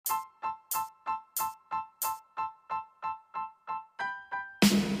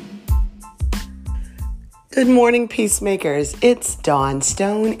Good morning, peacemakers. It's Dawn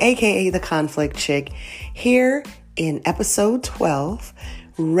Stone, aka the Conflict Chick, here in episode 12,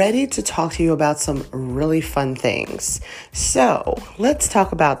 ready to talk to you about some really fun things. So let's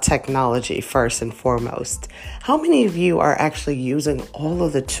talk about technology first and foremost. How many of you are actually using all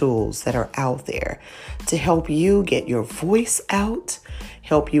of the tools that are out there to help you get your voice out,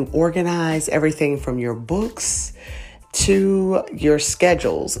 help you organize everything from your books to your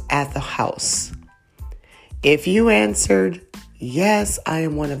schedules at the house? If you answered, yes, I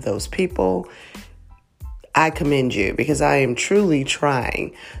am one of those people, I commend you because I am truly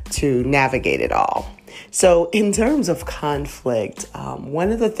trying to navigate it all. So in terms of conflict,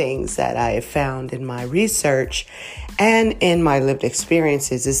 one of the things that I have found in my research and in my lived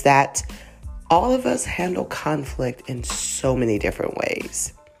experiences is that all of us handle conflict in so many different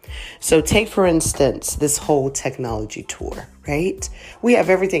ways. So take, for instance, this whole technology tour, right? We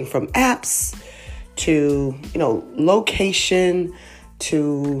have everything from apps to, location,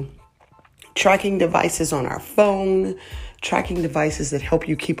 to tracking devices on our phone, tracking devices that help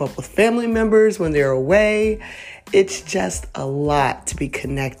you keep up with family members when they're away. It's just a lot to be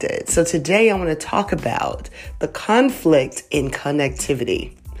connected. So today I want to talk about the conflict in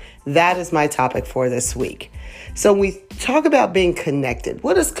connectivity. That is my topic for this week. So when we talk about being connected,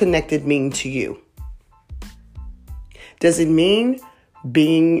 what does connected mean to you? Does it mean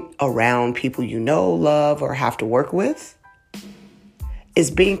being around people you know, love, or have to work with? Is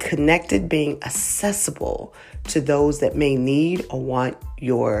being connected being accessible to those that may need or want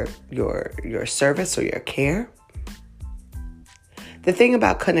your service or your care? The thing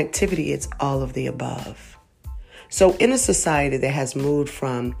about connectivity, it's all of the above. So in a society that has moved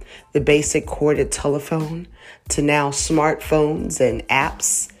from the basic corded telephone to now smartphones and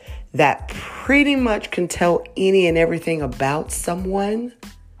apps that pretty much can tell any and everything about someone,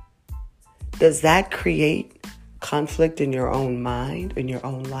 does that create conflict in your own mind, in your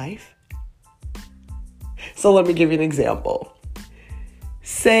own life? So let me give you an example.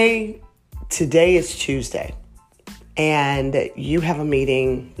 Say today is Tuesday and you have a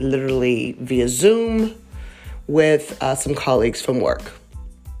meeting literally via Zoom with some colleagues from work.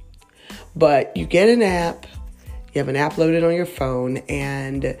 But you get an app, you have an app loaded on your phone,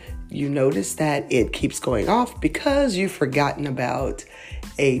 and you notice that it keeps going off because you've forgotten about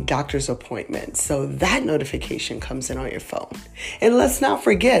a doctor's appointment. So that notification comes in on your phone. And let's not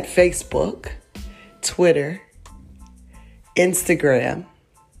forget Facebook, Twitter, Instagram,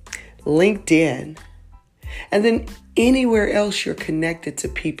 LinkedIn, and then anywhere else you're connected to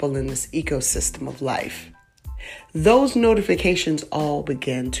people in this ecosystem of life. Those notifications all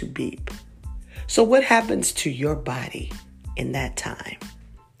begin to beep. So what happens to your body in that time?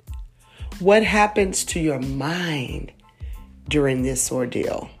 What happens to your mind during this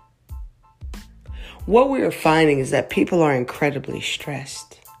ordeal? What we are finding is that people are incredibly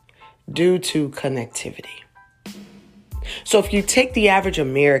stressed due to connectivity. So if you take the average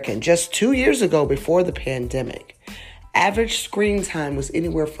American just 2 years ago before the pandemic, average screen time was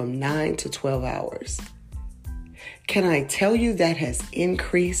anywhere from 9 to 12 hours. Can I tell you that has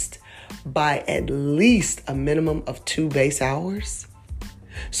increased by at least a minimum of 2 base hours?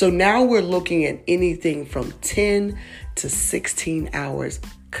 So now we're looking at anything from 10 to 16 hours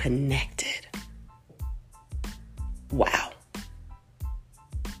connected. Wow.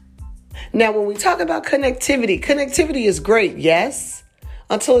 Now, when we talk about connectivity is great, yes,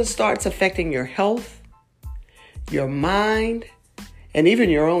 until it starts affecting your health, your mind, and even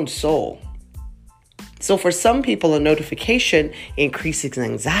your own soul. So for some people, a notification increases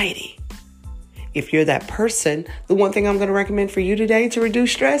anxiety. If you're that person, the one thing I'm going to recommend for you today to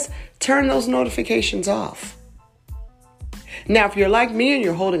reduce stress, turn those notifications off. Now, if you're like me and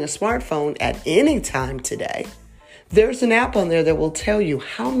you're holding a smartphone at any time today, there's an app on there that will tell you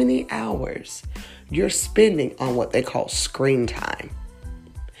how many hours you're spending on what they call screen time.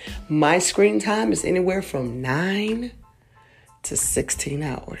 My screen time is anywhere from 9 to 16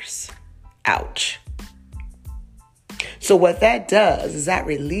 hours. Ouch. So what that does is that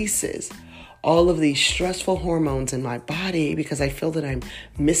releases all of these stressful hormones in my body because I feel that I'm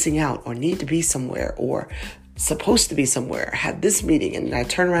missing out or need to be somewhere or supposed to be somewhere, have this meeting, and I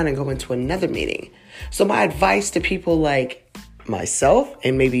turn around and go into another meeting. So my advice to people like myself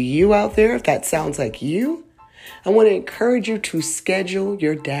and maybe you out there, if that sounds like you, I want to encourage you to schedule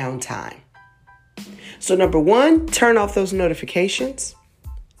your downtime. So number 1, turn off those notifications.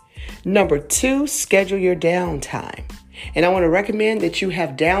 Number 2, schedule your downtime. And I want to recommend that you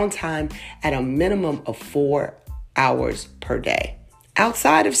have downtime at a minimum of 4 hours per day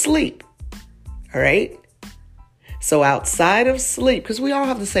outside of sleep. All right. So outside of sleep, because we all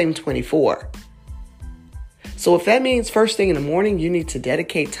have the same 24. So if that means first thing in the morning, you need to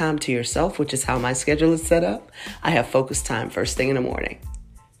dedicate time to yourself, which is how my schedule is set up. I have focused time first thing in the morning.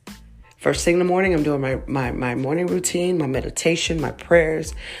 First thing in the morning, I'm doing my morning routine, my meditation, my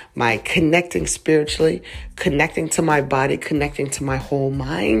prayers, my connecting spiritually, connecting to my body, connecting to my whole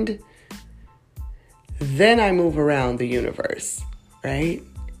mind. Then I move around the universe, right?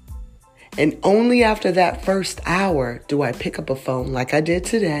 And only after that first hour do I pick up a phone like I did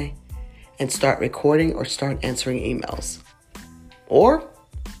today and start recording or start answering emails. Or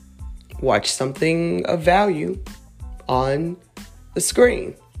watch something of value on the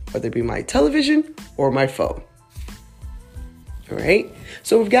screen, whether it be my television or my phone. All right?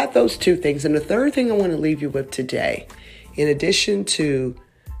 So we've got those two things. And the third thing I want to leave you with today, in addition to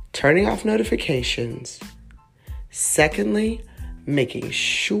turning off notifications, secondly, making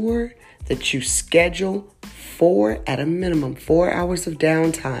sure that you schedule at a minimum 4 hours of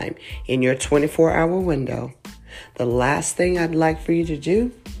downtime in your 24-hour window. The last thing I'd like for you to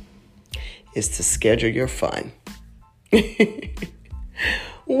do is to schedule your fun.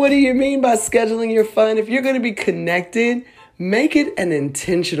 What do you mean by scheduling your fun? If you're going to be connected, make it an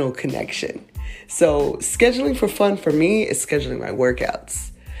intentional connection. So scheduling for fun for me is scheduling my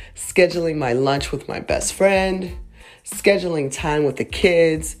workouts, scheduling my lunch with my best friend, scheduling time with the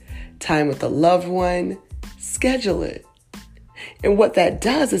kids, time with a loved one. Schedule it. And what that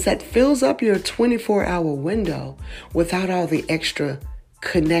does is that fills up your 24-hour window without all the extra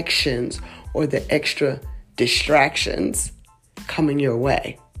connections or the extra distractions coming your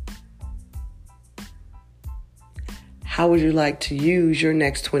way. How would you like to use your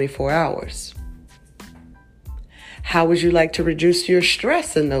next 24 hours? How would you like to reduce your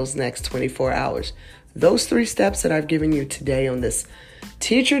stress in those next 24 hours? Those 3 steps that I've given you today on this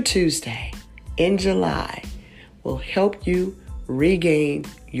Teacher Tuesday in July will help you regain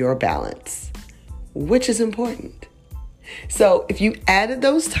your balance, which is important. So if you added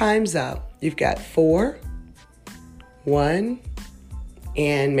those times up, you've got 4, 1,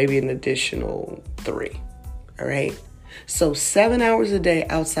 and maybe an additional 3. All right. So 7 hours a day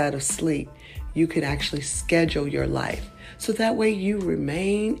outside of sleep, you can actually schedule your life. So that way you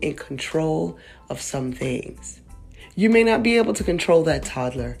remain in control of some things. You may not be able to control that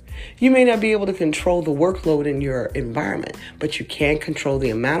toddler. You may not be able to control the workload in your environment, but you can control the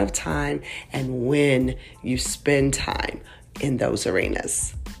amount of time and when you spend time in those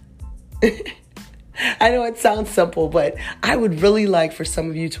arenas. I know it sounds simple, but I would really like for some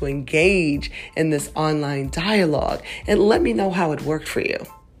of you to engage in this online dialogue and let me know how it worked for you.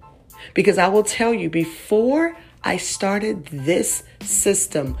 Because I will tell you, before I started this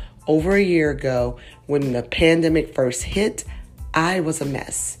system over a year ago, when the pandemic first hit, I was a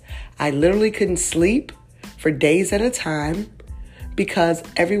mess. I literally couldn't sleep for days at a time because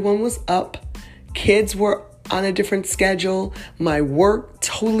everyone was up. Kids were on a different schedule. My work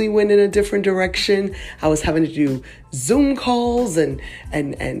totally went in a different direction. I was having to do Zoom calls and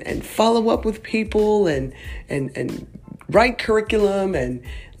follow up with people and write curriculum and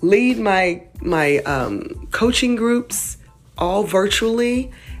lead my coaching groups all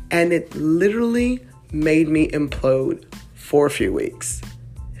virtually. And it literally made me implode for a few weeks.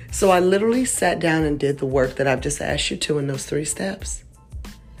 So I literally sat down and did the work that I've just asked you to in those 3 steps.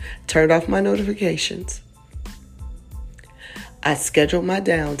 Turned off my notifications. I scheduled my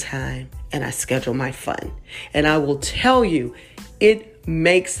downtime and I scheduled my fun. And I will tell you, it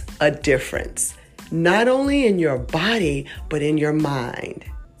makes a difference. Not only in your body, but in your mind.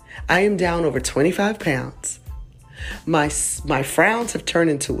 I am down over 25 pounds. My frowns have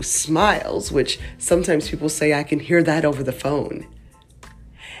turned into smiles, which sometimes people say I can hear that over the phone.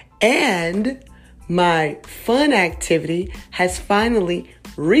 And my fun activity has finally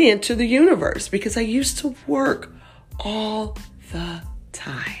re-entered the universe because I used to work all the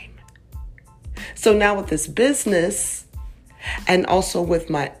time. So now with this business and also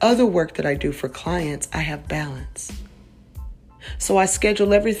with my other work that I do for clients, I have balance. So I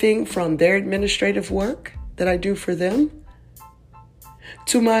schedule everything from their administrative work that I do for them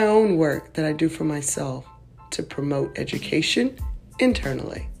to my own work that I do for myself to promote education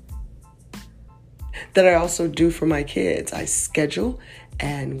internally. That I also do for my kids. I schedule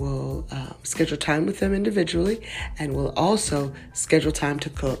and will schedule time with them individually and will also schedule time to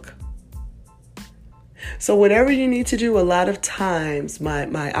cook. So whatever you need to do, a lot of times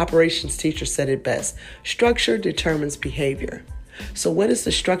my operations teacher said it best. Structure determines behavior. So what is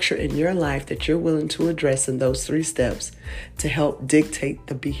the structure in your life that you're willing to address in those 3 steps to help dictate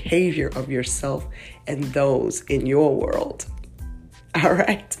the behavior of yourself and those in your world? All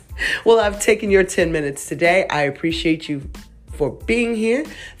right. Well, I've taken your 10 minutes today. I appreciate you for being here.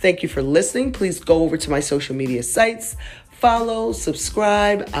 Thank you for listening. Please go over to my social media sites. Follow,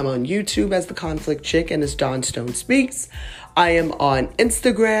 subscribe. I'm on YouTube as The Conflict Chick and as Dawn Stone Speaks. I am on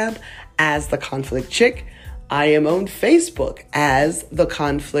Instagram as The Conflict Chick. I am on Facebook as The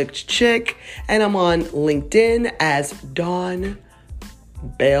Conflict Chick. And I'm on LinkedIn as Dawn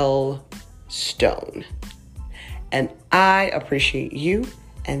Bell Stone. And I appreciate you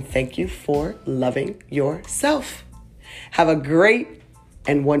and thank you for loving yourself. Have a great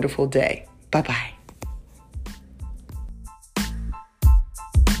and wonderful day. Bye-bye.